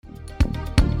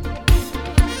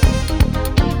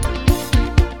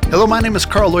Hello, my name is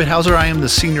Carl Lloyd Hauser. I am the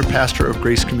senior pastor of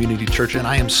Grace Community Church, and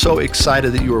I am so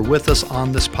excited that you are with us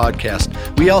on this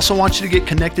podcast. We also want you to get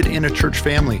connected in a church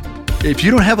family. If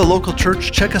you don't have a local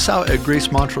church, check us out at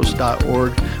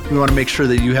gracemontrose.org. We want to make sure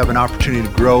that you have an opportunity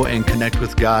to grow and connect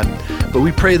with God. But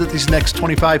we pray that these next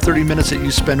 25, 30 minutes that you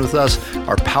spend with us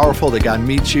are powerful, that God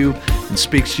meets you and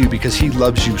speaks to you because He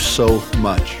loves you so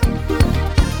much.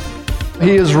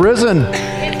 He is risen.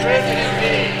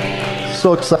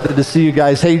 So excited to see you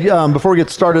guys. Hey, before we get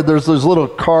started, there's those little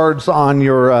cards on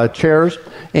your chairs,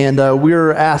 and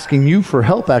we're asking you for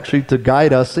help, actually, to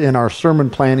guide us in our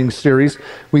sermon planning series.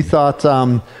 We thought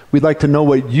we'd like to know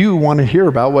what you want to hear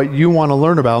about, what you want to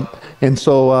learn about. And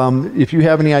so if you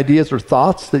have any ideas or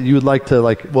thoughts that you would like to,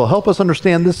 help us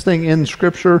understand this thing in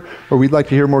Scripture, or we'd like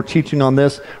to hear more teaching on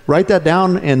this, write that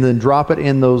down and then drop it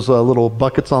in those little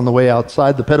buckets on the way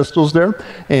outside the pedestals there.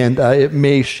 And it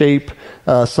may shape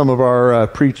some of our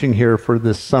preaching here for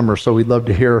this summer. So we'd love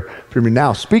to hear from you.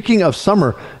 Now, speaking of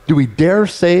summer, do we dare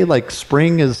say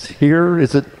spring is here?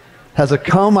 Has it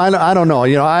come? I don't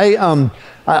know.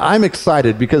 I'm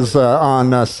excited because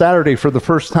on Saturday for the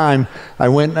first time I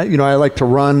went, I like to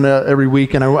run every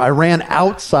week, and I ran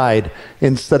outside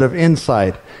instead of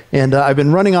inside. And I've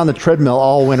been running on the treadmill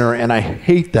all winter, and I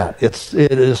hate that. It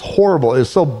is horrible. It's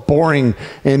so boring,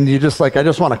 and I just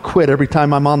want to quit every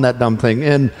time I'm on that dumb thing.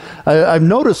 And I've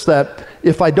noticed that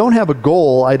if I don't have a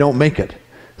goal, I don't make it.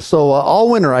 So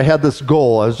all winter I had this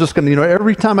goal. I was just going to,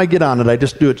 every time I get on it, I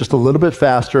just do it just a little bit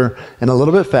faster and a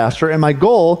little bit faster. And my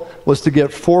goal was to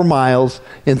get 4 miles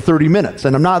in 30 minutes.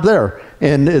 And I'm not there.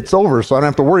 And it's over, so I don't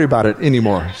have to worry about it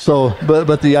anymore. So,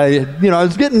 I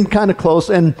was getting kind of close.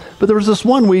 But there was this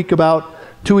one week about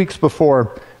 2 weeks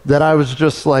before that I was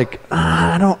just like,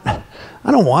 I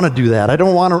don't want to do that.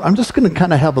 I'm just going to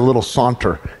kind of have a little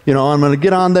saunter. I'm going to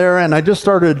get on there, and I just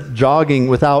started jogging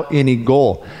without any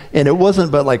goal. And it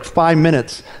wasn't but 5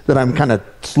 minutes that I'm kind of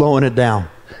slowing it down.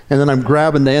 And then I'm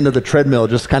grabbing the end of the treadmill,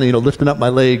 just kind of, lifting up my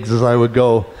legs as I would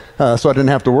go, so I didn't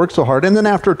have to work so hard. And then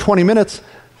after 20 minutes,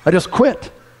 I just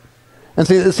quit. And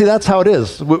see, that's how it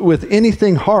is. With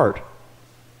anything hard,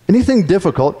 anything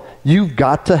difficult, you've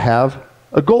got to have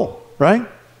a goal, right?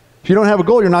 If you don't have a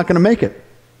goal, you're not going to make it.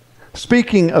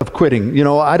 Speaking of quitting,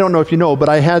 I don't know if you know, but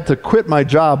I had to quit my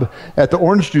job at the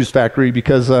orange juice factory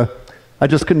because I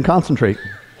just couldn't concentrate.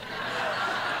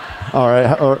 All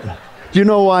right. Do you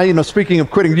know why, speaking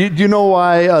of quitting, do you know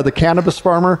why the cannabis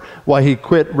farmer, why he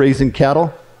quit raising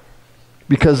cattle?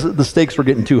 Because the stakes were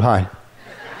getting too high.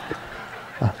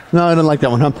 No, I didn't like that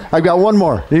one, huh? I've got one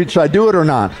more. Should I do it or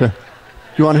not? Do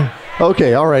you want to?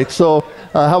 Okay, all right. So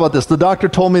how about this? The doctor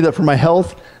told me that for my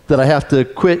health, that I have to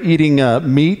quit eating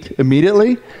meat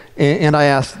immediately. And I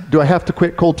asked, do I have to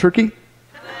quit cold turkey?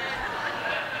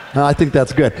 I think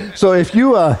that's good. So if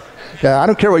you, I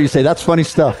don't care what you say. That's funny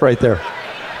stuff right there.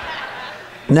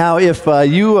 Now, if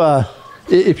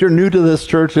you're new to this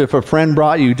church, if a friend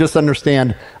brought you, just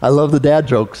understand, I love the dad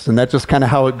jokes, and that's just kind of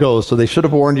how it goes. So they should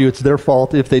have warned you. It's their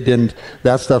fault. If they didn't,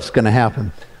 that stuff's going to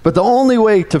happen. But the only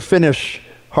way to finish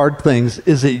hard things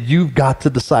is that you've got to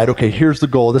decide, okay, here's the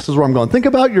goal. This is where I'm going. Think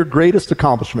about your greatest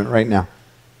accomplishment right now.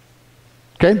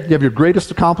 Okay? You have your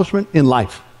greatest accomplishment in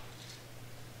life.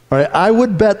 All right? I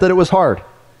would bet that it was hard.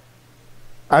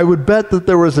 I would bet that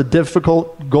there was a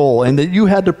difficult goal and that you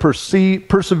had to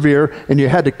persevere, and you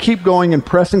had to keep going and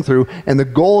pressing through, and the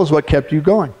goal is what kept you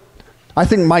going. I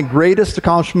think my greatest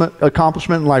accomplishment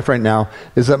in life right now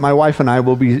is that my wife and I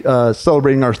will be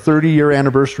celebrating our 30-year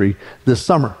anniversary this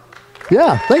summer.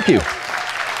 Yeah, thank you.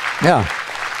 Yeah.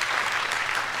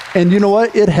 And you know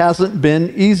what? It hasn't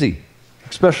been easy,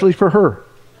 especially for her.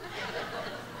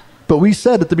 But we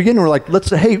said at the beginning, we're like,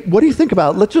 hey, what do you think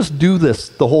about it? Let's just do this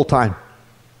the whole time.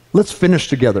 Let's finish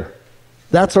together.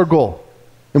 That's our goal.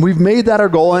 And we've made that our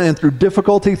goal, and through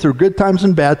difficulty, through good times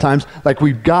and bad times,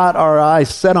 we've got our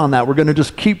eyes set on that. We're going to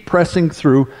just keep pressing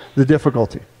through the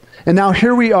difficulty. And now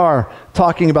here we are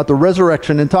talking about the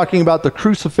resurrection and talking about the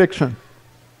crucifixion.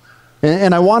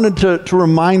 And I wanted to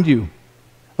remind you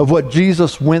of what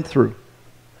Jesus went through,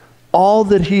 all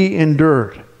that he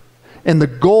endured, and the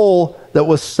goal that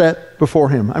was set before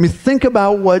him. I mean, think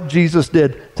about what Jesus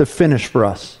did to finish for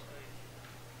us.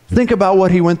 Think about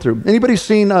what he went through. Anybody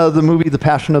seen the movie The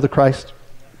Passion of the Christ?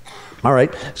 All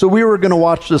right. So we were going to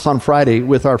watch this on Friday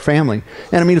with our family.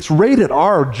 And I mean, it's rated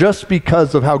R just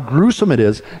because of how gruesome it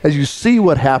is as you see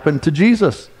what happened to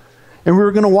Jesus. And we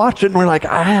were going to watch it, and we're like,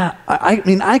 I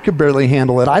mean, I could barely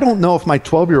handle it. I don't know if my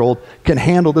 12-year-old can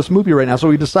handle this movie right now, so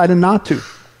we decided not to.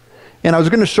 And I was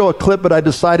going to show a clip, but I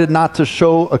decided not to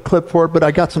show a clip for it, but I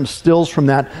got some stills from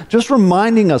that, just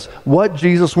reminding us what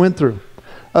Jesus went through.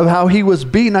 of how he was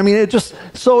beaten. I mean, it's just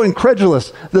so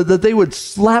incredulous that they would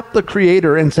slap the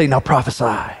Creator and say, now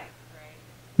prophesy,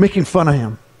 making fun of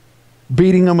him,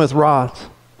 beating him with rods,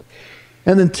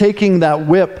 and then taking that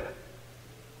whip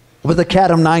with a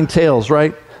cat of nine tails,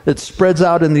 right? That spreads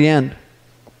out in the end.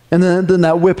 And then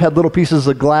that whip had little pieces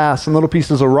of glass and little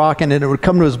pieces of rock in it. And it would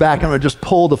come to his back and it would just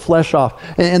pull the flesh off.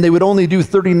 And they would only do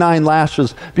 39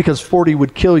 lashes because 40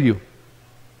 would kill you.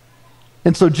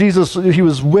 And so Jesus, he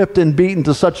was whipped and beaten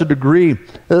to such a degree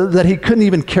that he couldn't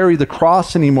even carry the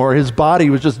cross anymore. His body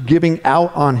was just giving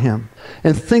out on him.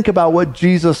 And think about what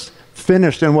Jesus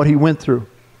finished and what he went through.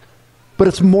 But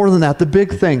it's more than that. The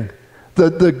big thing,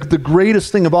 the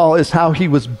greatest thing of all is how he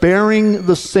was bearing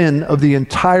the sin of the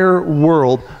entire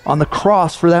world on the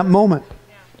cross for that moment.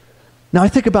 Now I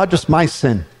think about just my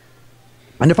sin.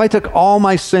 And if I took all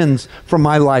my sins from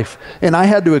my life and I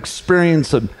had to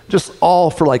experience them just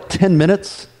all for like 10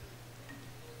 minutes,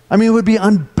 I mean, it would be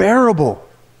unbearable.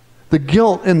 The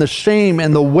guilt and the shame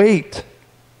and the weight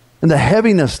and the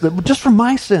heaviness that just from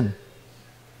my sin.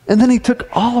 And then he took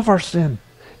all of our sin.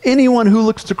 Anyone who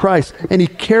looks to Christ, and he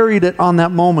carried it on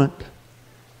that moment.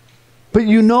 But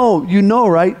you know,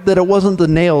 right, that it wasn't the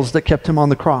nails that kept him on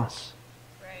the cross.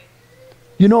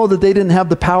 You know that they didn't have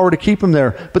the power to keep him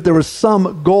there, but there was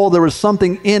some goal, there was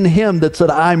something in him that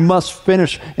said, I must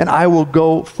finish and I will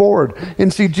go forward.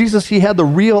 And see, Jesus, he had the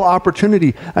real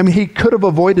opportunity. I mean, he could have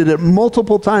avoided it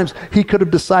multiple times. He could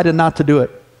have decided not to do it.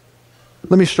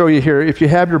 Let me show you here. If you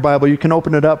have your Bible, you can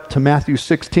open it up to Matthew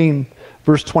 16,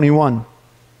 verse 21.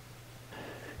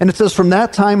 And it says, from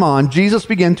that time on, Jesus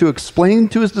began to explain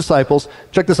to his disciples,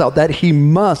 check this out, that he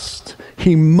must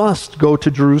go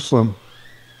to Jerusalem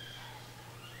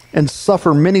and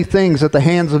suffer many things at the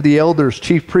hands of the elders,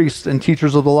 chief priests, and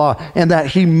teachers of the law, and that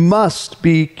he must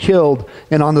be killed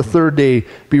and on the third day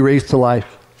be raised to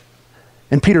life.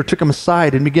 And Peter took him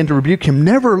aside and began to rebuke him.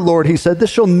 Never, Lord, he said, this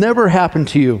shall never happen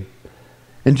to you.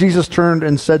 And Jesus turned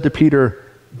and said to Peter,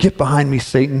 get behind me,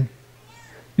 Satan.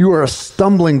 You are a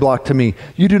stumbling block to me.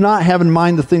 You do not have in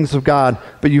mind the things of God,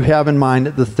 but you have in mind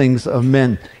the things of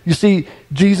men. You see,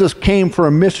 Jesus came for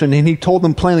a mission, and he told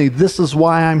them plainly, this is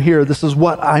why I'm here. This is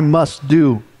what I must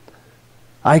do.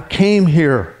 I came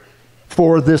here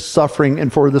for this suffering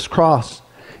and for this cross.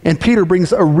 And Peter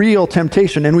brings a real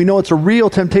temptation, and we know it's a real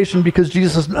temptation because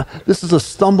Jesus, this is a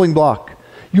stumbling block.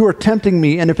 You are tempting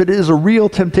me, and if it is a real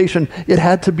temptation, it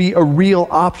had to be a real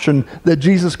option that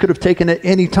Jesus could have taken at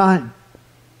any time.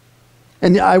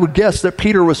 And I would guess that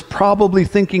Peter was probably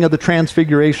thinking of the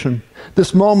transfiguration,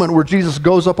 this moment where Jesus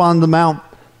goes up on the mount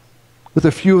with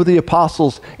a few of the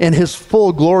apostles and his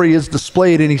full glory is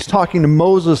displayed, and he's talking to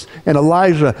Moses and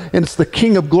Elijah, and it's the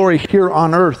King of glory here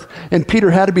on earth. And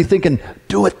Peter had to be thinking,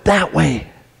 do it that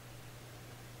way.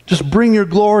 Just bring your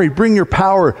glory, bring your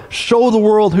power, show the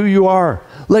world who you are.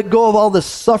 Let go of all this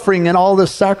suffering and all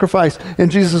this sacrifice.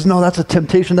 And Jesus says, no, that's a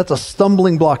temptation. That's a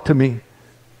stumbling block to me.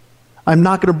 I'm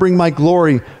not going to bring my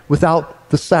glory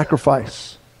without the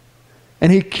sacrifice.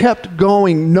 And he kept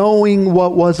going, knowing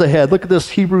what was ahead. Look at this,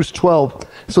 Hebrews 12.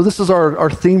 So this is our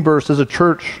theme verse as a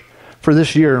church for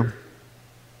this year.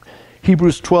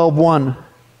 Hebrews 12:1.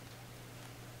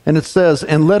 And it says,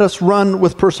 and let us run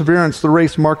with perseverance the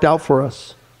race marked out for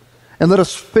us. And let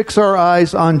us fix our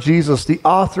eyes on Jesus, the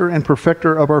author and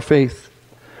perfecter of our faith,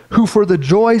 who for the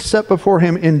joy set before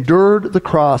him endured the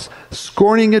cross,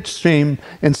 scorning its shame,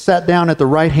 and sat down at the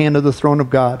right hand of the throne of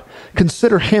God.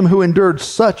 Consider him who endured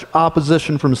such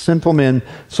opposition from sinful men,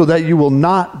 so that you will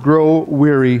not grow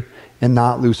weary and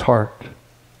not lose heart.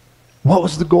 What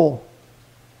was the goal?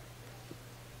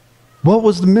 What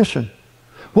was the mission?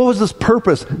 What was this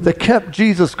purpose that kept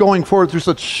Jesus going forward through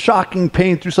such shocking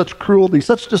pain, through such cruelty,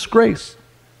 such disgrace?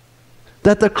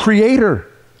 That the Creator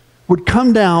would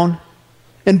come down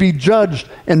and be judged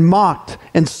and mocked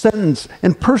and sentenced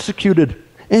and persecuted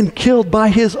and killed by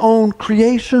his own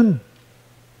creation.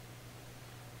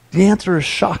 The answer is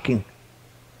shocking.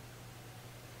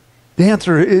 The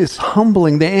answer is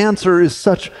humbling. The answer is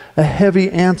such a heavy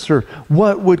answer.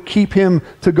 What would keep him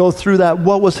to go through that?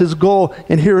 What was his goal?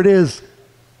 And here it is.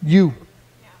 You.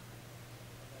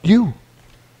 You.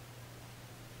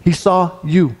 He saw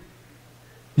you.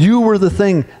 You were the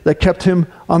thing that kept him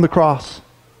on the cross.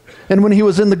 And when he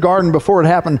was in the garden before it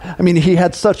happened, I mean, he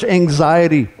had such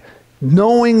anxiety,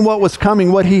 knowing what was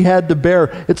coming, what he had to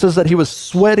bear. It says that he was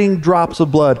sweating drops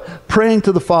of blood, praying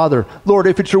to the Father, Lord,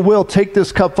 if it's your will, take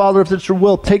this cup. Father, if it's your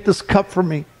will, take this cup from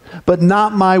me. But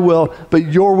not my will, but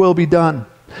your will be done.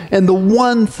 And the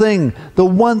one thing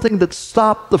that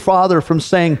stopped the Father from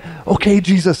saying, okay,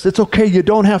 Jesus, it's okay, you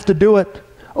don't have to do it.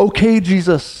 Okay,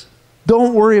 Jesus,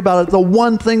 don't worry about it. The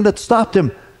one thing that stopped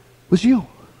him was you.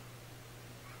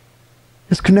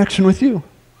 his connection with you.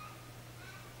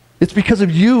 It's because of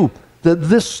you that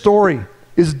this story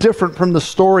is different from the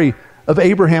story of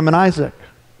Abraham and Isaac.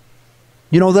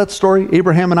 You know that story,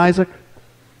 Abraham and Isaac?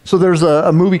 So there's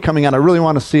a movie coming out. I really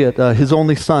want to see it, His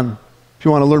Only Son. If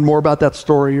you want to learn more about that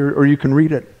story, or you can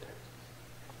read it.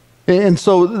 And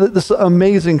so this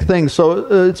amazing thing.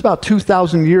 So it's about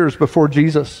 2,000 years before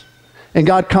Jesus. And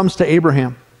God comes to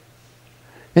Abraham.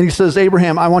 And he says,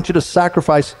 Abraham, I want you to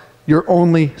sacrifice your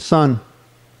only son,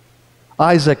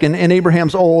 Isaac. And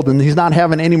Abraham's old, and he's not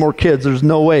having any more kids. There's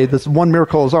no way. This one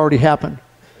miracle has already happened.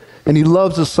 And he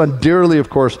loves his son dearly,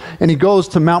 of course. And he goes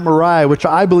to Mount Moriah, which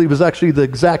I believe is actually the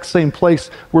exact same place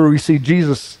where we see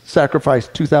Jesus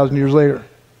sacrificed 2,000 years later.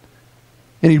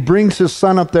 And he brings his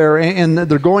son up there, and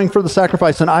they're going for the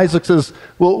sacrifice. And Isaac says,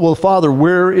 well, Father,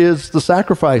 where is the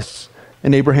sacrifice?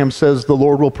 And Abraham says, the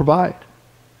Lord will provide.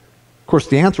 Of course,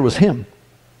 the answer was him.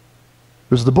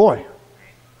 It was the boy.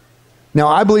 Now,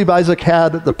 I believe Isaac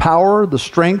had the power, the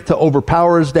strength to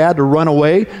overpower his dad, to run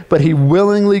away, but he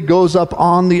willingly goes up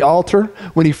on the altar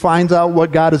when he finds out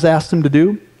what God has asked him to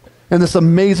do. And this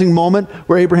amazing moment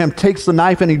where Abraham takes the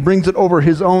knife and he brings it over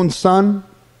his own son.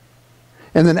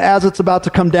 And then as it's about to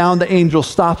come down, the angel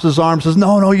stops his arm and says,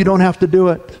 no, you don't have to do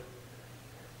it.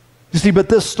 You see, but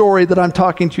this story that I'm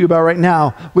talking to you about right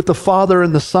now, with the father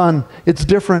and the son, it's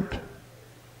different.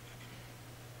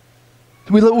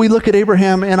 We look at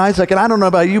Abraham and Isaac, and I don't know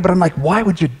about you, but I'm like, why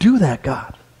would you do that,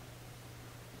 God?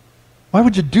 Why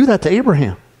would you do that to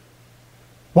Abraham?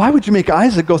 Why would you make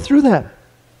Isaac go through that?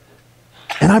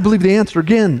 And I believe the answer,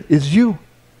 again, is you.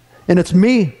 And it's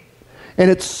me. And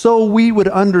it's so we would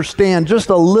understand just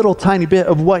a little tiny bit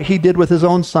of what he did with his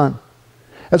own son.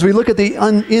 As we look at the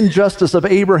injustice of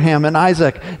Abraham and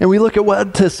Isaac, and we look at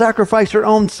what to sacrifice your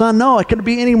own son, no, it couldn't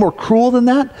be any more cruel than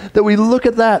that. That we look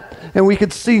at that and we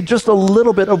could see just a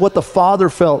little bit of what the father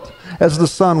felt as the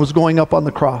son was going up on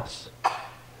the cross.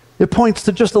 It points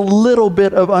to just a little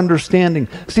bit of understanding.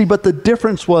 See, but the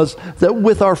difference was that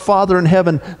with our Father in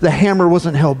heaven, the hammer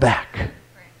wasn't held back.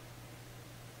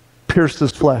 Pierced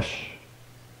his flesh,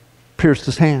 pierced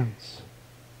his hands.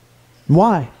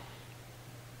 Why?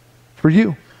 For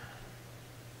you.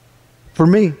 For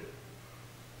me.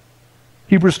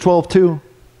 Hebrews 12:2.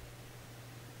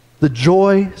 The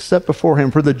joy set before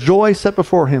him. For the joy set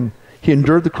before him, he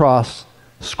endured the cross,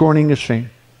 scorning his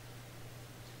shame.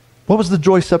 What was the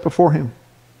joy set before him?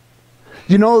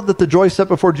 Do you know that the joy set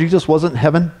before Jesus wasn't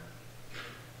heaven?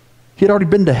 He had already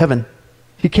been to heaven.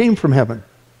 He came from heaven.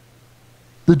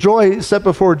 The joy set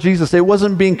before Jesus, it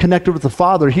wasn't being connected with the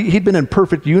Father. He'd been in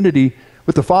perfect unity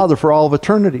with the Father for all of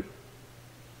eternity.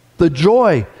 The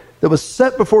joy that was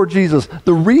set before Jesus,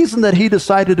 the reason that he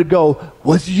decided to go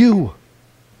was you.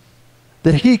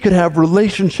 That he could have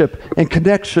relationship and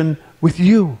connection with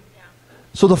you.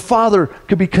 So the Father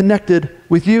could be connected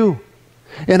with you.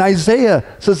 And Isaiah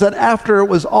says that after it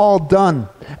was all done,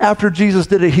 after Jesus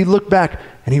did it, he looked back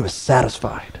and he was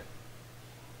satisfied.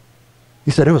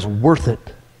 He said it was worth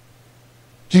it.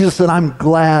 Jesus said, I'm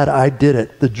glad I did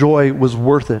it. The joy was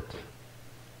worth it.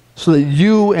 So that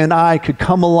you and I could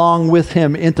come along with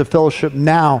him into fellowship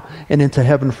now and into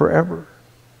heaven forever. And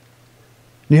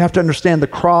you have to understand the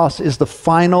cross is the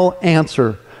final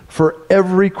answer for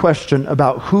every question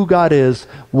about who God is,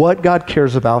 what God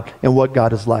cares about, and what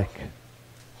God is like.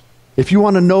 If you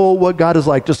want to know what God is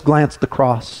like, just glance at the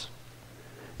cross.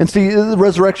 And see, the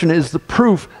resurrection is the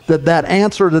proof that that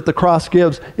answer that the cross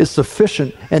gives is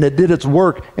sufficient, and it did its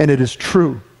work, and it is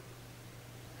true.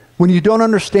 When you don't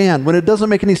understand, when it doesn't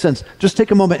make any sense, just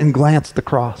take a moment and glance at the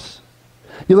cross.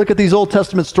 You look at these Old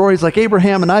Testament stories like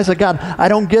Abraham and Isaac, God, I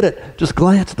don't get it. Just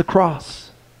glance at the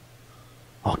cross.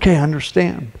 Okay, I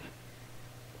understand.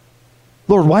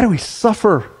 Lord, why do we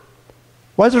suffer?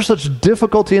 Why is there such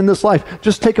difficulty in this life?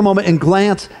 Just take a moment and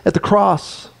glance at the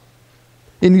cross.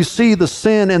 And you see the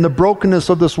sin and the brokenness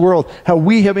of this world, how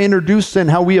we have introduced sin,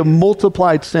 how we have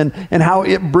multiplied sin, and how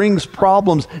it brings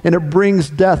problems and it brings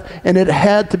death. And it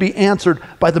had to be answered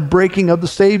by the breaking of the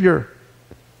Savior.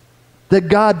 That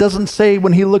God doesn't say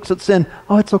when he looks at sin,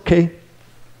 oh, it's okay.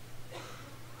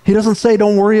 He doesn't say,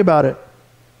 don't worry about it.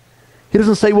 He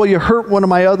doesn't say, well, you hurt one of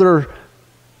my other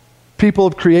people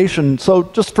of creation, so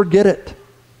just forget it.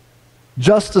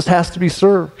 Justice has to be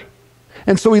served.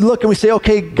 And so we look and we say,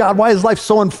 okay, God, why is life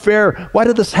so unfair? Why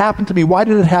did this happen to me? Why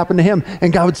did it happen to him?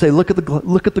 And God would say, look at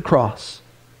the cross.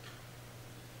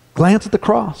 Glance at the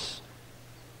cross.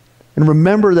 And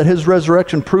remember that his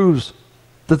resurrection proves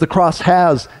that the cross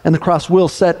has and the cross will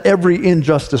set every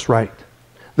injustice right.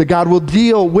 That God will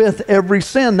deal with every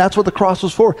sin. That's what the cross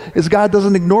was for, is God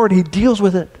doesn't ignore it. He deals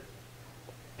with it.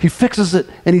 He fixes it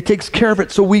and he takes care of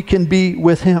it so we can be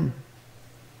with him.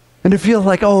 And to feel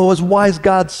like, oh, is why is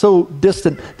God so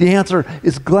distant? The answer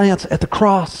is glance at the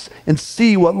cross and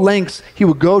see what lengths he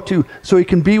would go to so he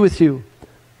can be with you.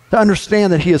 To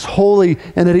understand that he is holy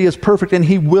and that he is perfect and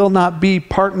he will not be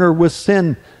partnered with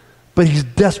sin, but he's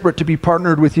desperate to be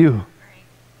partnered with you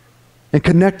and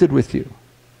connected with you.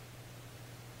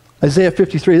 Isaiah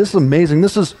 53, this is amazing.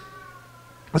 This is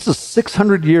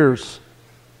 600 years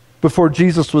before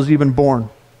Jesus was even born.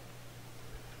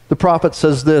 The prophet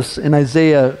says this in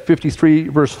Isaiah 53,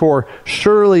 verse 4,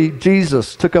 "Surely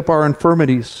Jesus took up our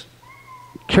infirmities,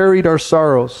 carried our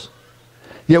sorrows.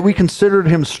 Yet we considered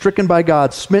him stricken by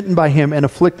God, smitten by him, and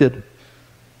afflicted.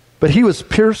 But he was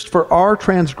pierced for our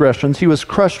transgressions. He was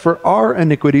crushed for our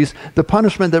iniquities. The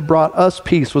punishment that brought us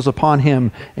peace was upon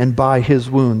him, and by his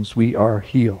wounds we are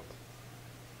healed."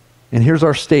 And here's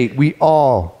our state. We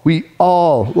all,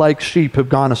 like sheep, have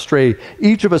gone astray.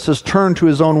 Each of us has turned to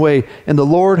his own way, and the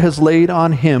Lord has laid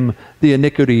on him the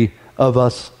iniquity of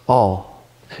us all.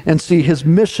 And see, his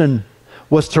mission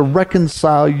was to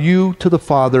reconcile you to the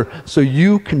Father so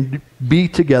you can be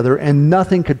together and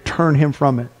nothing could turn him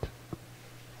from it.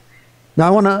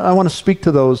 Now I want to speak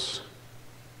to those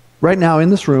right now in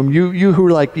this room, you who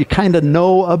are like, you kind of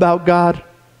know about God,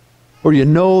 or you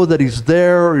know that he's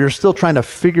there, or you're still trying to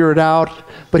figure it out,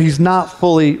 but he's not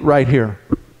fully right here.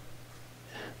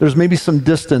 There's maybe some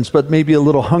distance, but maybe a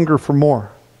little hunger for more.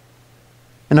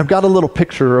 And I've got a little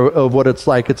picture of what it's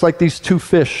like. It's like these two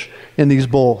fish in these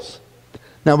bowls.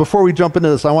 Now, before we jump into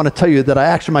this, I want to tell you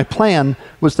that my plan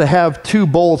was to have 2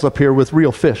 bowls up here with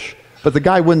real fish. But the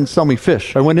guy wouldn't sell me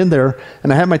fish. I went in there,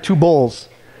 and I had my 2 bowls.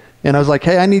 And I was like,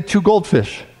 hey, I need 2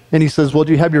 goldfish. And he says, well,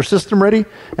 do you have your system ready?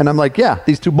 And I'm like, yeah,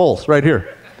 these 2 bowls right here.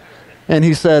 And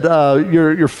he said,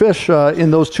 your fish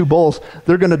in those 2 bowls,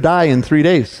 they're going to die in 3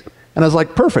 days. And I was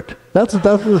like, perfect. That's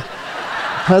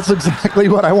exactly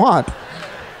what I want.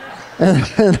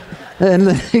 And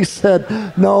then he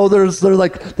said, no, there's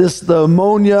like this, the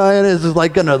ammonia in it is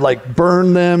like going to like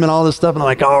burn them and all this stuff. And I'm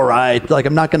like, all right, like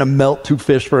I'm not going to melt 2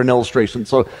 fish for an illustration.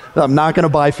 So I'm not going to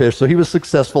buy fish. So he was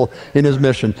successful in his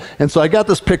mission. And so I got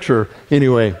this picture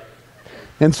anyway.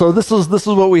 And so this is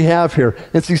what we have here.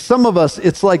 And see, some of us,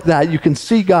 it's like that. You can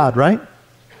see God, right?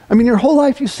 I mean, your whole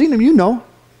life you've seen him, you know.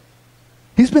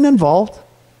 He's been involved.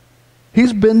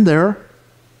 He's been there.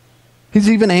 He's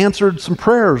even answered some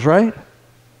prayers, right?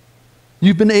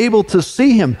 You've been able to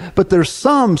see him, but there's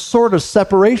some sort of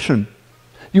separation.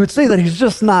 You would say that he's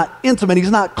just not intimate. He's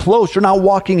not close. You're not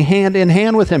walking hand in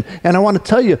hand with him. And I want to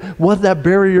tell you what that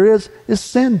barrier is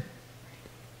sin.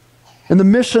 And the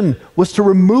mission was to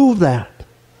remove that.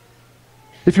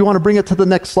 If you want to bring it to the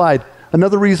next slide,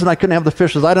 another reason I couldn't have the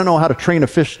fish is I don't know how to train a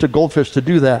fish to goldfish to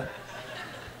do that.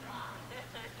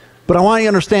 But I want you to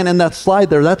understand in that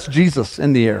slide there, that's Jesus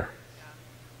in the air.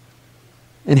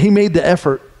 And he made the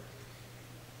effort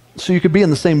so you could be in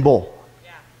the same bowl.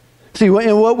 Yeah. See,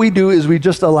 and what we do is we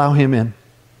just allow him in.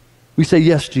 We say,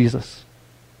 yes, Jesus.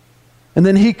 And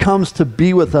then he comes to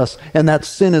be with us, and that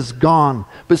sin is gone.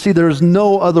 But see, there is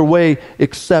no other way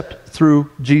except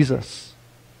through Jesus.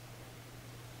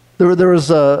 There was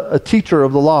a teacher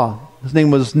of the law. His name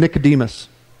was Nicodemus.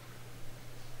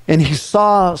 And he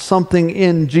saw something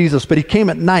in Jesus, but he came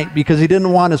at night because he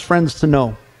didn't want his friends to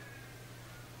know.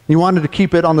 He wanted to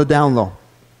keep it on the down low.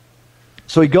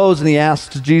 So he goes and he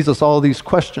asks Jesus all these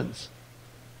questions.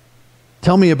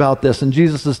 Tell me about this. And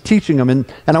Jesus is teaching him. And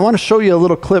I want to show you a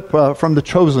little clip from The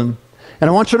Chosen. And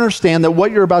I want you to understand that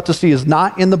what you're about to see is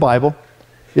not in the Bible.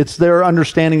 It's their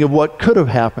understanding of what could have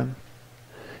happened.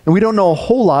 And we don't know a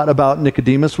whole lot about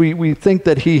Nicodemus. We think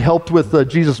that he helped with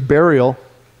Jesus' burial.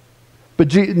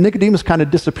 But Nicodemus kind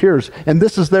of disappears. And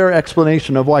this is their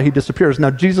explanation of why he disappears. Now,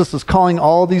 Jesus is calling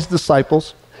all these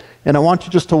disciples. And I want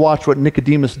you just to watch what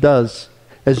Nicodemus does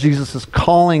as Jesus is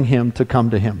calling him to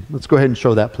come to him. Let's go ahead and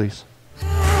show that, please.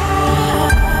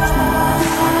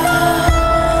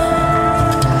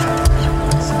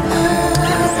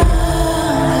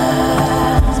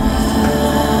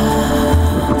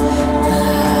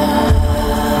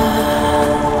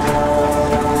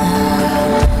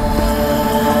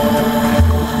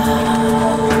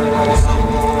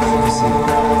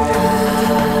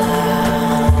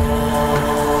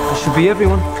 This should be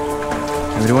everyone.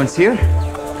 Everyone's here?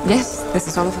 Yes, this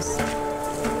is all of us.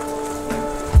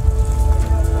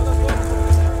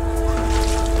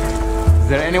 Is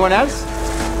there anyone else?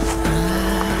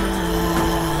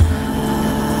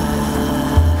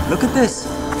 Look at this.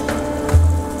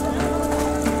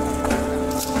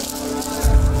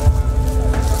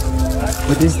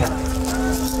 What is that?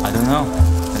 I don't know.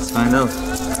 Let's find out.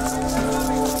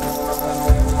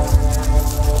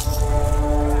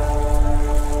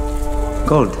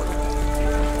 Gold.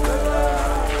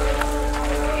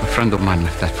 friend of mine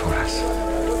left that for us.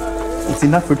 It's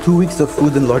enough for 2 weeks of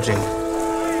food and lodging.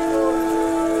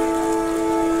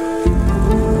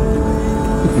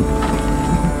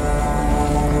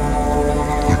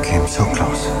 You came so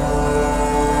close.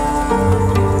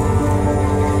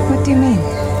 What do you mean?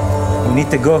 We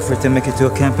need to go for to make it to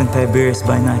a camp in Tiberias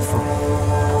by nightfall.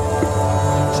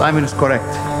 Simon is correct.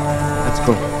 Let's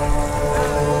go.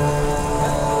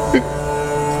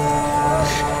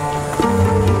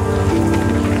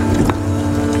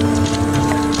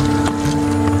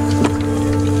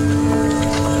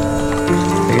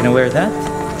 You're gonna wear that?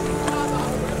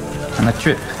 On a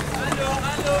trip.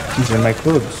 These are my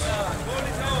clothes.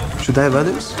 Should I have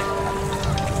others?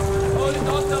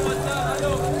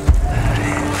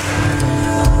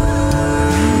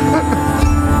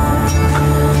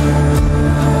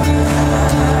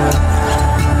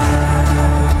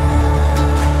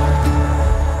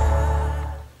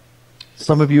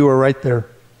 Some of you are right there.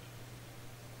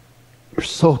 You're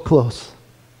so close.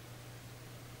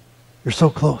 You're so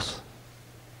close.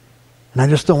 And I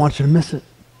just don't want you to miss it.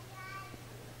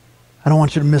 I don't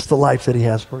want you to miss the life that he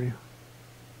has for you.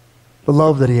 The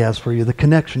love that he has for you. The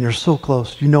connection. You're so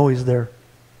close. You know he's there.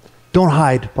 Don't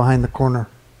hide behind the corner.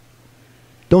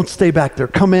 Don't stay back there.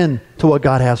 Come in to what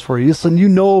God has for you. Listen, you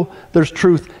know there's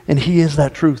truth, and he is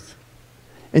that truth.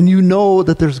 And you know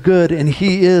that there's good, and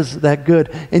he is that good.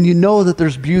 And you know that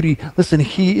there's beauty. Listen,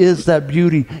 he is that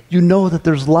beauty. You know that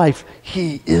there's life.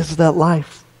 He is that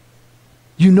life.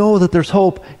 You know that there's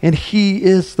hope, and he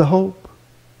is the hope.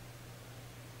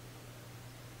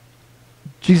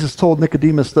 Jesus told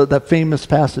Nicodemus that famous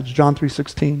passage, John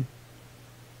 3:16.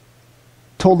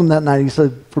 Told him that night, he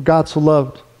said, "For God so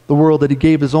loved the world that he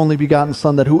gave his only begotten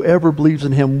Son, that whoever believes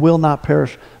in him will not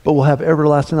perish, but will have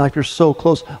everlasting life." You're so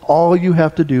close. All you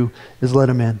have to do is let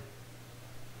him in.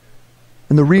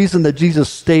 And the reason that Jesus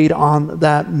stayed on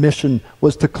that mission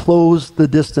was to close the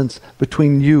distance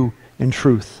between you and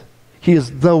truth. He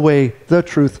is the way, the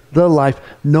truth, the life.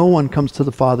 No one comes to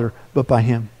the Father but by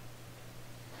him.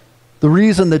 The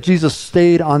reason that Jesus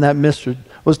stayed on that mission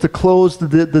was to close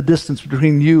the distance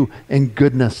between you and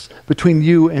goodness, between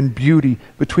you and beauty,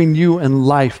 between you and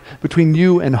life, between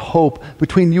you and hope,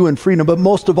 between you and freedom, but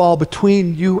most of all,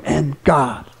 between you and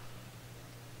God.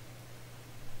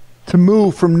 To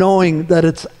move from knowing that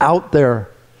it's out there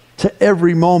to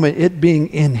every moment it being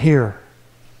in here.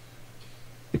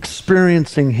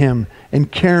 Experiencing him and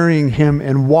carrying him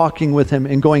and walking with him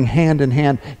and going hand in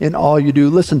hand in all you do.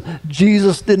 Listen,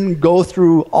 Jesus didn't go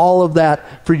through all of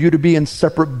that for you to be in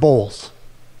separate bowls.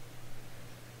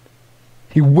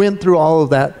 He went through all of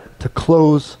that to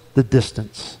close the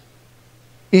distance.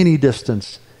 Any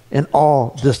distance and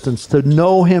all distance. To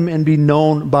know him and be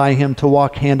known by him, to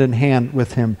walk hand in hand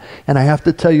with him. And I have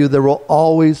to tell you, there will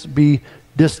always be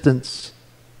distance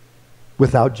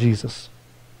without Jesus.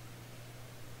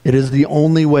 It is the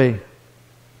only way.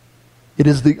 It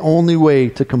is the only way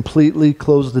to completely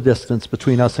close the distance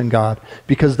between us and God,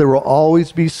 because there will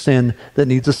always be sin that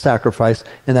needs a sacrifice,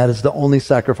 and that is the only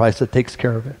sacrifice that takes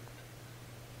care of it.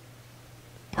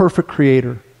 Perfect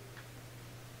creator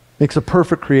makes a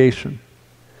perfect creation,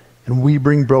 and we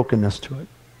bring brokenness to it.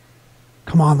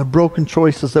 Come on, the broken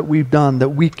choices that we've done that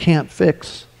we can't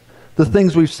fix, the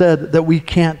things we've said that we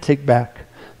can't take back,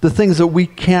 the things that we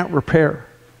can't repair.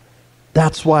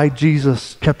 That's why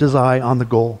Jesus kept his eye on the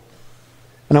goal.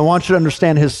 And I want you to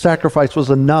understand his sacrifice was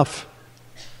enough,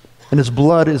 and his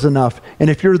blood is enough. And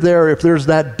if you're there, if there's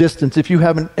that distance, if you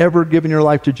haven't ever given your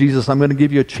life to Jesus, I'm going to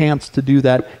give you a chance to do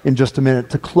that in just a minute,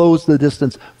 to close the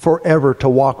distance forever, to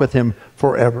walk with him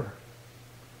forever.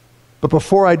 But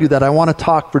before I do that, I want to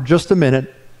talk for just a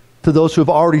minute to those who have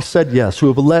already said yes, who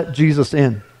have let Jesus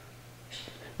in.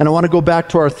 And I want to go back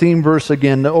to our theme verse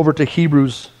again, over to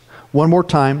Hebrews one more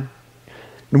time.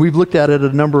 And we've looked at it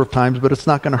a number of times, but it's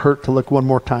not going to hurt to look one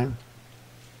more time.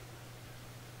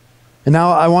 And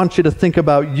now I want you to think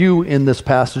about you in this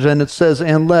passage. And it says,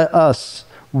 "And let us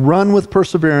run with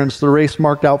perseverance the race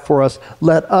marked out for us.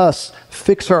 Let us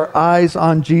fix our eyes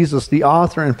on Jesus, the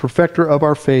author and perfecter of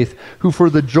our faith, who for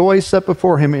the joy set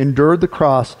before him endured the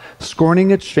cross,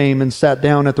 scorning its shame, and sat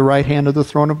down at the right hand of the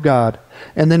throne of God.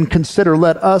 And then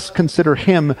let us consider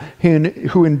him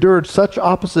who endured such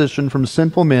opposition from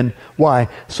sinful men." Why?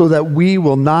 "So that we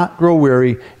will not grow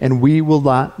weary and we will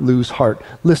not lose heart."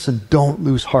 Listen, don't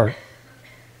lose heart.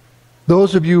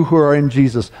 Those of you who are in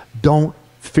Jesus, don't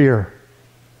fear.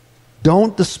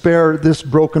 Don't despair this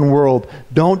broken world.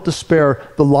 Don't despair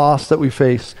the loss that we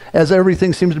face, as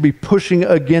everything seems to be pushing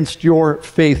against your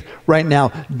faith right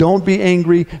now. Don't be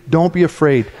angry. Don't be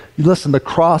afraid. Listen, the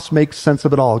cross makes sense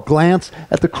of it all. Glance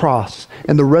at the cross,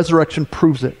 and the resurrection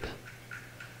proves it.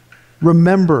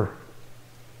 remember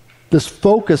this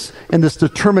focus and this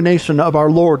determination of our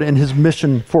Lord and his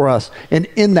mission for us. And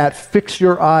in that, fix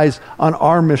your eyes on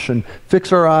our mission.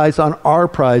 Fix our eyes on our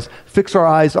prize. Fix our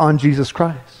eyes on Jesus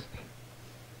Christ.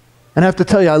 And I have to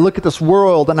tell you, I look at this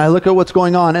world and I look at what's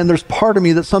going on, and there's part of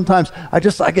me that sometimes I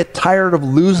get tired of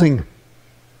losing.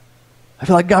 I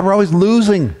feel like, God, we're always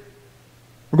losing.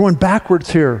 We're going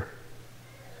backwards here.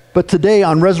 But today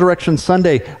on Resurrection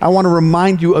Sunday, I want to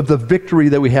remind you of the victory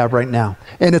that we have right now.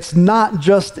 And it's not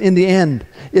just in the end.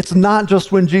 It's not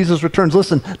just when Jesus returns.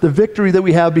 Listen, the victory that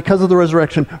we have because of the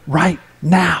resurrection right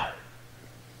now,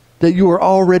 that you are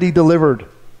already delivered.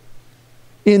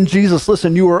 In Jesus,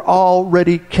 listen, you are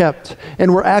already kept.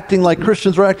 And we're acting like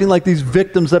Christians, we're acting like these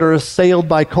victims that are assailed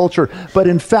by culture. But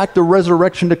in fact, the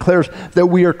resurrection declares that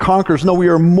we are conquerors. No, we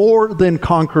are more than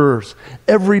conquerors.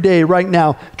 Every day, right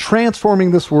now,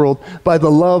 transforming this world by the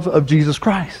love of Jesus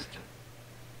Christ.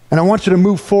 And I want you to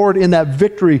move forward in that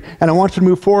victory. And I want you to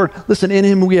move forward. Listen, in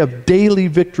him we have daily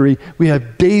victory. We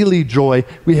have daily joy.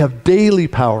 We have daily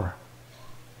power.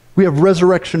 We have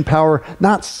resurrection power,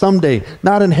 not someday,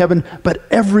 not in heaven, but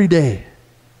every day.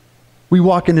 We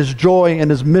walk in his joy and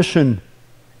his mission,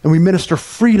 and we minister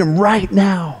freedom right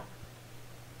now.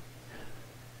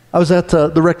 I was at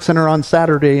the rec center on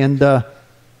Saturday, and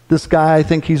this guy, I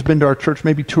think he's been to our church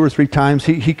maybe 2 or 3 times.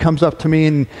 He comes up to me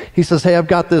and he says, hey, I've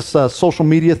got this social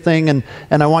media thing, and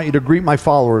I want you to greet my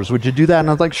followers. Would you do that? And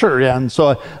I was like, sure, yeah. And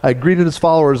so I greeted his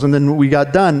followers, and then we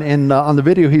got done. And on the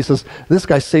video, he says, this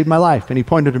guy saved my life. And he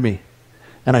pointed to me.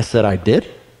 And I said, I did?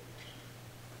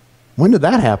 When did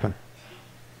that happen?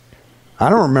 I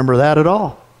don't remember that at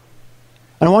all.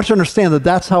 And I want you to understand that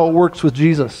that's how it works with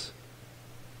Jesus.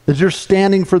 As you're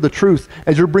standing for the truth,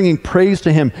 as you're bringing praise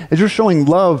to him, as you're showing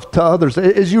love to others,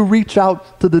 as you reach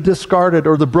out to the discarded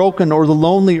or the broken or the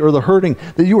lonely or the hurting,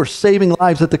 that you are saving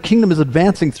lives, that the kingdom is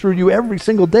advancing through you every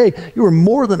single day. You are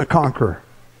more than a conqueror.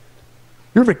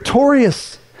 You're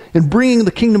victorious in bringing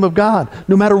the kingdom of God.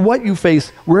 No matter what you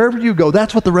face, wherever you go,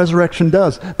 that's what the resurrection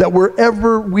does. That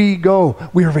wherever we go,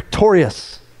 we are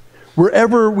victorious.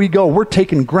 Wherever we go, we're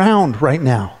taking ground right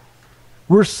now.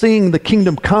 We're seeing the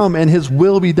kingdom come and his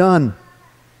will be done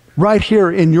right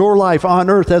here in your life on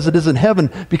earth as it is in heaven,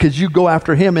 because you go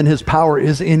after him and his power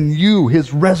is in you,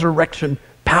 his resurrection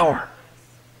power.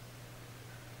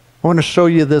 I want to show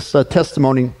you this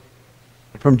testimony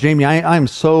from Jamie. I'm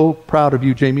so proud of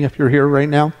you, Jamie, if you're here right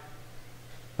now.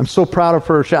 I'm so proud of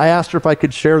her. I asked her if I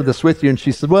could share this with you, and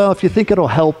she said, well, if you think it'll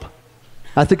help,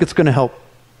 I think it's going to help.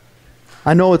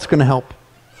 I know it's going to help.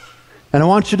 And I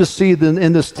want you to see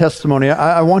in this testimony,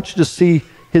 I want you to see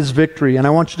his victory, and I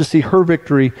want you to see her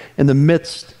victory in the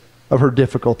midst of her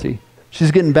difficulty. She's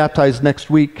getting baptized next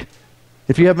week.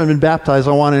 If you haven't been baptized,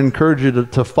 I want to encourage you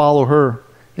to follow her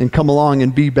and come along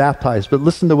and be baptized. But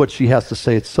listen to what she has to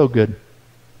say. It's so good.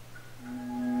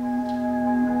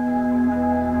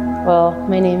 Well,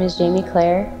 my name is Jamie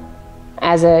Claire.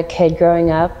 As a kid growing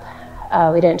up,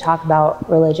 we didn't talk about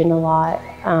religion a lot.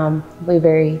 We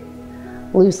very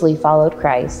loosely followed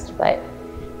Christ, but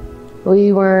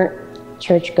we weren't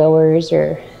churchgoers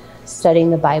or studying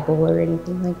the Bible or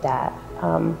anything like that.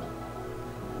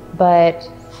 But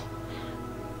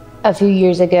a few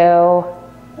years ago,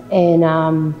 in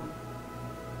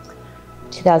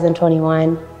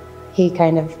 2021, he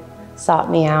kind of sought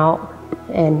me out,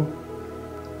 and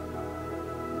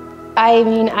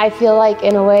I feel like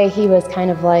in a way he was kind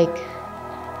of like,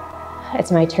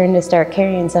 it's my turn to start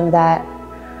carrying some of that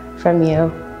from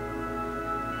you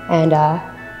and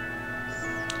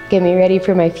get me ready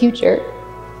for my future.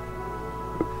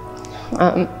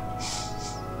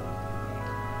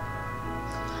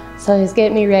 So he's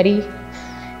getting me ready,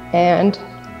 and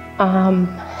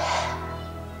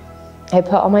I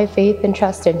put all my faith and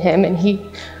trust in him, and he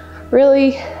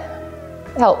really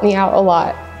helped me out a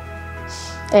lot.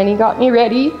 And he got me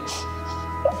ready,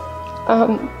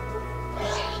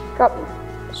 got me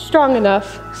strong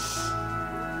enough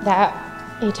that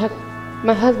he took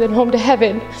my husband home to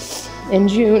heaven in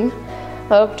June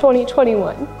of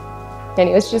 2021. And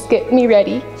he was just getting me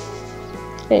ready.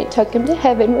 And he took him to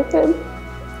heaven with him.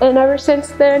 And ever since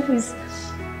then, he's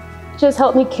just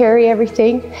helped me carry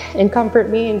everything and comfort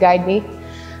me and guide me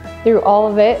through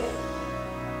all of it.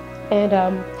 And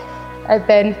I've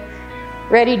been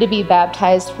ready to be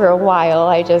baptized for a while.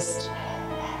 I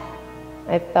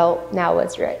felt now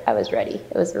was right. I was ready.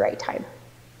 It was the right time.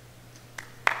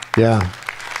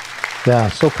 Yeah,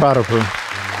 so proud of her.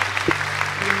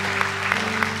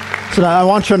 So now I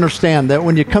want you to understand that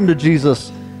when you come to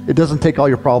Jesus, it doesn't take all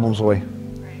your problems away.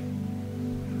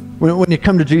 When you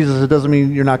come to Jesus, it doesn't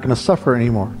mean you're not going to suffer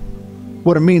anymore.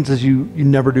 What it means is you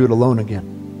never do it alone again.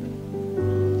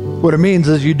 What it means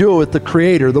is you do it with the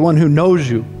Creator, the one who knows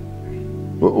you.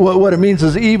 What it means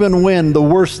is even when the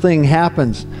worst thing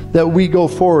happens, that we go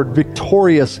forward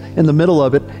victorious in the middle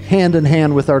of it, hand in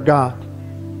hand with our God.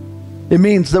 It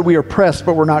means that we are pressed,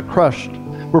 but we're not crushed.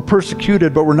 We're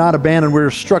persecuted, but we're not abandoned. We're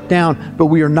struck down, but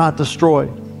we are not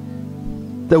destroyed.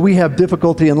 That we have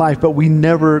difficulty in life, but we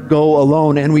never go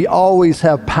alone. And we always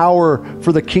have power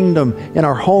for the kingdom in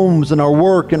our homes, in our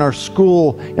work, in our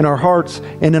school, in our hearts,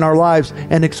 and in our lives,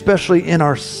 and especially in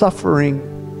our suffering.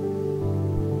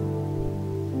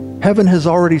 Heaven has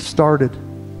already started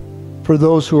for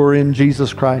those who are in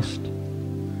Jesus Christ.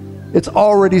 It's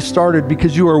already started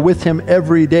because you are with Him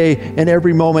every day and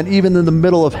every moment. Even in the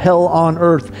middle of hell on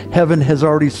earth, heaven has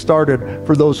already started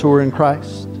for those who are in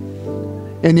Christ.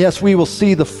 And yes, we will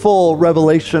see the full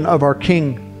revelation of our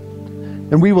King.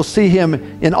 And we will see Him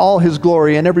in all His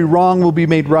glory, and every wrong will be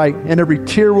made right, and every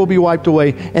tear will be wiped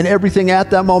away, and everything at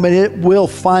that moment, it will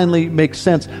finally make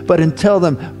sense. But until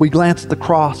then, we glance at the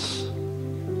cross.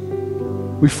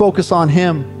 We focus on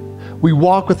Him. We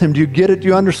walk with Him. Do you get it? Do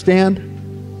you understand?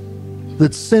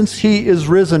 That since He is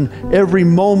risen, every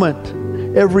moment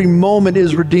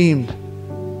is redeemed.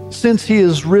 Since He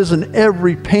is risen,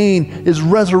 every pain is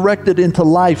resurrected into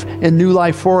life and new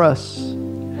life for us.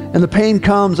 And the pain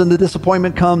comes, and the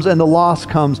disappointment comes, and the loss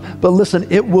comes. But listen,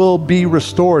 it will be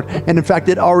restored. And in fact,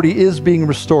 it already is being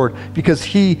restored because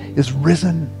He is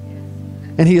risen.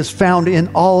 And He is found in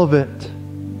all of it.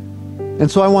 And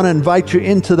so I want to invite you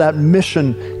into that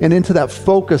mission and into that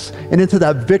focus and into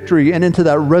that victory and into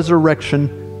that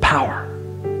resurrection power.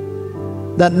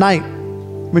 That night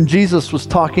when Jesus was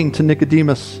talking to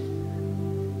Nicodemus,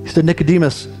 He said,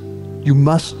 Nicodemus, you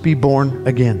must be born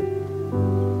again.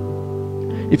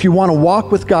 If you want to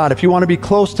walk with God, if you want to be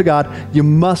close to God, you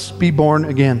must be born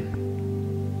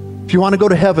again. If you want to go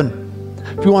to heaven,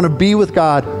 if you want to be with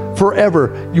God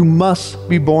forever, you must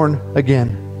be born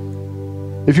again.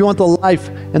 If you want the life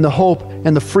and the hope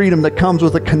and the freedom that comes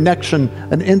with a connection,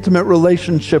 an intimate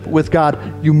relationship with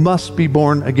God, you must be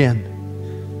born again.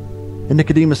 And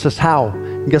Nicodemus says, how?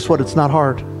 And guess what? It's not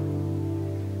hard.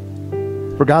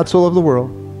 For God so loved the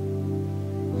world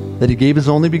that He gave His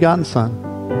only begotten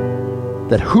Son,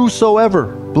 that whosoever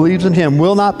believes in Him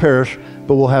will not perish,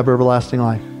 but will have everlasting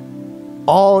life.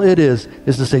 All it is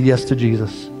to say yes to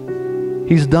Jesus.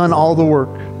 He's done all the work.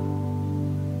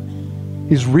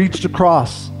 He's reached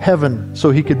across heaven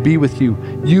so He could be with you.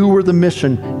 You were the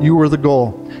mission. You were the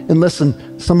goal. And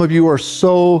listen, some of you are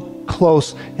so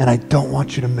close, and I don't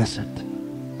want you to miss it.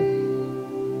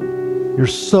 You're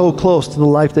so close to the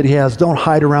life that He has. Don't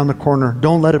hide around the corner.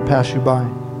 Don't let it pass you by.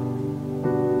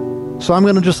 So I'm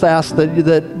going to just ask that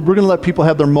we're going to let people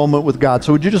have their moment with God.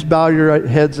 So would you just bow your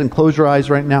heads and close your eyes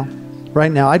right now?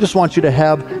 Right now. I just want you to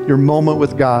have your moment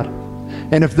with God.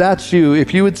 And if that's you,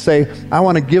 if you would say, I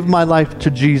want to give my life to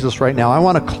Jesus right now. I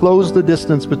want to close the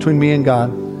distance between me and God.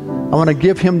 I want to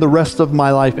give Him the rest of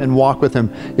my life and walk with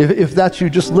Him. If that's you,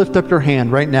 just lift up your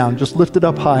hand right now. Just lift it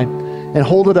up high and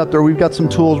hold it up there. We've got some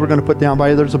tools we're going to put down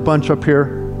by you. There's a bunch up here.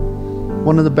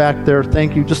 One in the back there.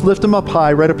 Thank you. Just lift them up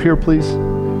high. Right up here, please.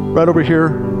 Right over here.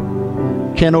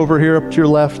 Ken over here up to your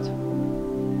left.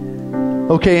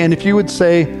 Okay, and if you would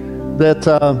say that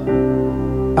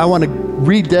I want to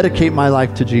rededicate my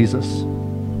life to Jesus,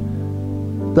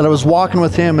 that I was walking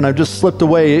with Him and I've just slipped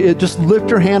away, just lift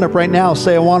your hand up right now.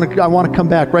 Say, I want to come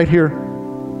back right here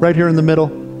in the middle.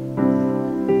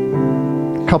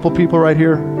 A couple people right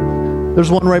here. There's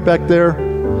one right back there.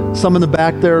 Some in the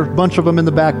back there. A bunch of them in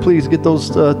the back. Please get those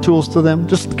tools to them.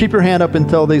 Just keep your hand up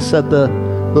until they set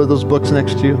those books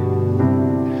next to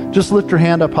you. Just lift your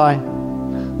hand up high.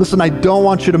 Listen, I don't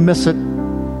want you to miss it.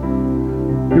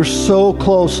 You're so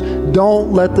close.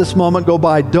 Don't let this moment go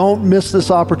by. Don't miss this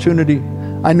opportunity.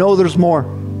 I know there's more.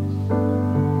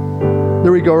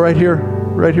 There we go, right here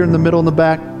in the middle, in the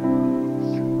back.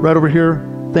 Right over here.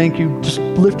 Thank you. Just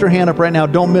lift your hand up right now.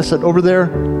 Don't miss it. Over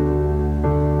there.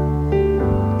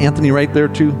 Anthony right there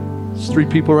too. There's 3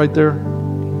 people right there.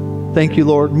 Thank you,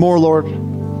 Lord. More, Lord.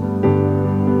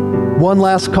 One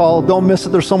last call. Don't miss it.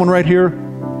 There's someone right here.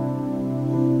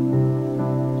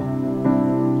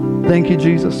 Thank you,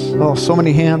 Jesus. Oh, so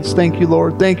many hands. Thank you,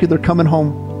 Lord. Thank you. They're coming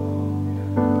home.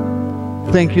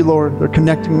 Thank you, Lord. They're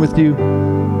connecting with you.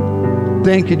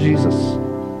 Thank you, Jesus.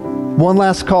 One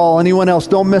last call. Anyone else?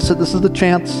 Don't miss it. This is the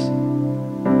chance.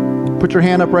 Put your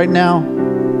hand up right now.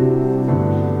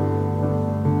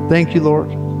 Thank you, Lord.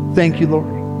 Thank you, Lord.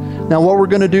 Now what we're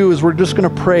going to do is we're just going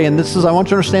to pray. And I want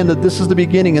you to understand that this is the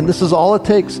beginning. And this is all it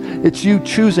takes. It's you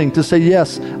choosing to say,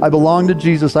 yes, I belong to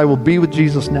Jesus. I will be with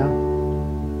Jesus now.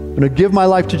 I'm going to give my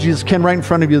life to Jesus. Ken, right in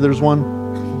front of you, there's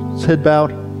one. His head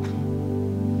bowed.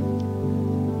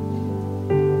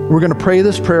 We're going to pray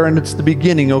this prayer, and it's the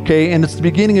beginning, okay? And it's the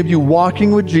beginning of you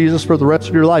walking with Jesus for the rest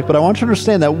of your life. But I want you to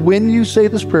understand that when you say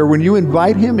this prayer, when you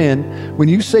invite him in, when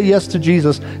you say yes to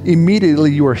Jesus, immediately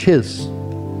you are his.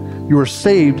 You are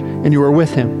saved and you are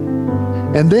with him.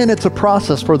 And then it's a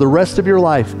process for the rest of your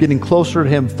life, getting closer to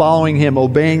him, following him,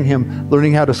 obeying him,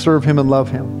 learning how to serve him and love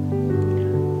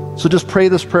him. So just pray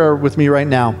this prayer with me right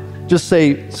now. Just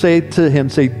say to him,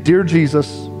 say, "Dear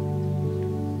Jesus,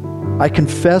 I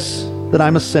confess that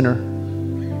I'm a sinner.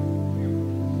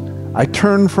 I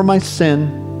turn from my sin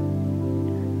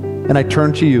and I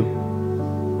turn to you.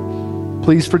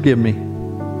 Please forgive me.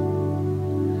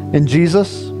 And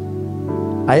Jesus,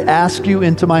 I ask you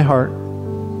into my heart.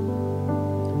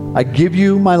 I give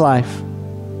you my life.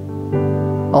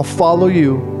 I'll follow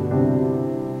you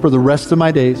for the rest of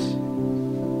my days.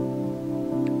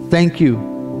 Thank you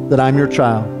that I'm your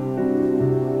child.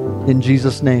 In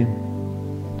Jesus' name,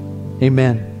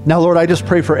 amen." Now, Lord, I just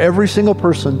pray for every single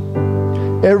person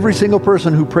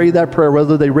who prayed that prayer,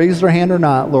 whether they raised their hand or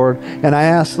not, Lord. And I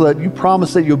ask that you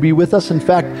promise that you'll be with us. In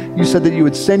fact, you said that you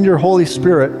would send your Holy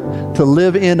Spirit to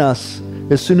live in us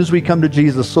as soon as we come to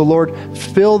Jesus. So, Lord,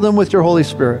 fill them with your Holy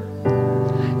Spirit.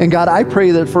 And God, I pray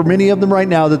that for many of them right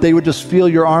now, that they would just feel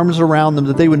your arms around them,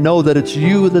 that they would know that it's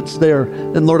you that's there.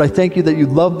 And Lord, I thank you that you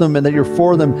love them and that you're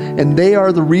for them. And they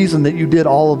are the reason that you did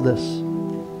all of this.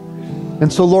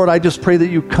 And so, Lord, I just pray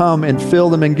that you come and fill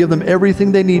them and give them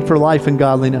everything they need for life and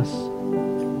godliness.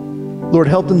 Lord,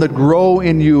 help them to grow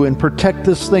in you and protect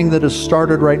this thing that has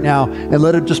started right now, and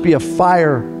let it just be a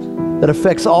fire that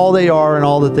affects all they are and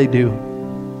all that they do.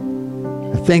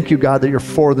 I thank you, God, that you're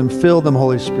for them. Fill them,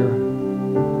 Holy Spirit.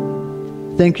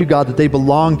 Thank you, God, that they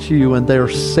belong to you and they are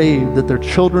saved, that they're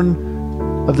children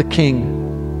of the King,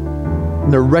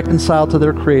 and they're reconciled to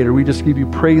their Creator. We just give you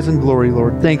praise and glory,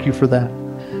 Lord. Thank you for that.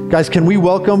 Guys, can we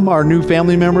welcome our new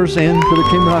family members into the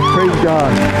kingdom? Praise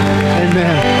God.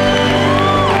 Amen.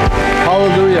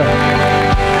 Hallelujah.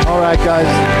 All right, guys.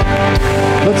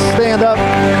 Let's stand up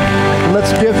and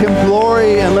let's give him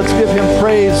glory and let's give him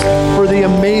praise for the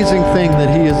amazing thing that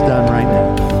he has done right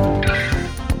now.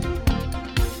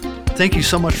 Thank you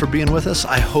so much for being with us.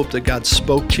 I hope that God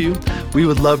spoke to you. We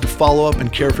would love to follow up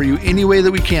and care for you any way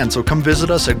that we can. So come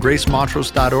visit us at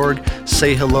gracemontrose.org.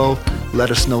 Say hello. Let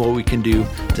us know what we can do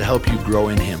to help you grow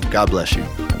in him. God bless you.